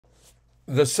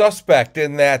The suspect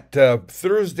in that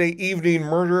Thursday evening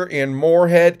murder in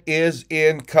Moorhead is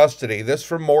in custody. This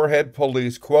from Moorhead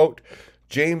police. Quote,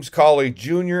 James Kollie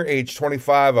Jr., age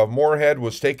 25, of Moorhead,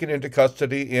 was taken into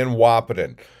custody in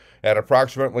Wahpeton. At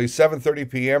approximately 7:30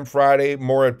 p.m. Friday,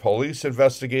 Moorhead police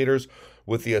investigators,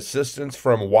 with the assistance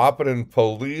from Wahpeton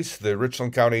Police, the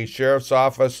Richland County Sheriff's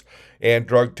Office, and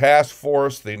Drug Task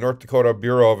Force, the North Dakota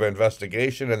Bureau of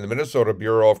Investigation, and the Minnesota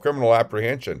Bureau of Criminal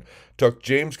Apprehension, took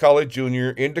James Kollie Jr.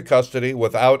 into custody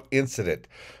without incident.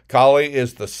 Kollie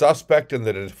is the suspect in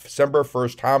the December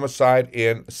 1st homicide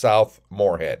in South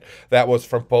Moorhead. That was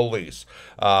from police.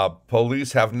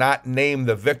 Police have not named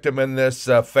the victim in this.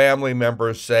 Family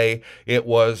members say it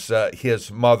was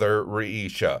his mother,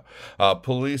 Reisha.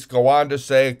 Police go on to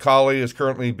say Kollie is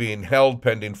currently being held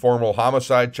pending formal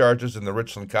homicide charges in the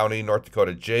Richland County, North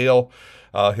Dakota jail.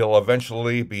 He'll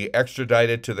eventually be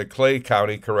extradited to the Clay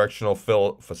County Correctional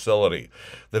Facility.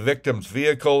 The victim's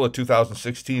vehicle, a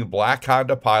 2016 black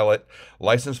Honda Pilot,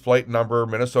 license plate number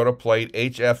Minnesota plate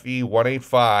HFE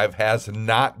 185, has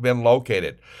not been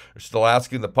located. They're still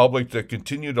asking the public to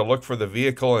continue to look for the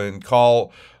vehicle and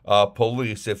call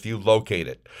police if you locate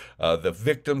it. The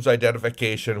victim's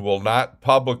identification will not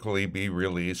publicly be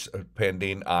released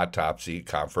pending autopsy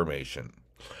confirmation.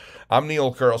 I'm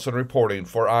Neil Carlson reporting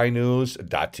for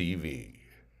iNewZ.TV.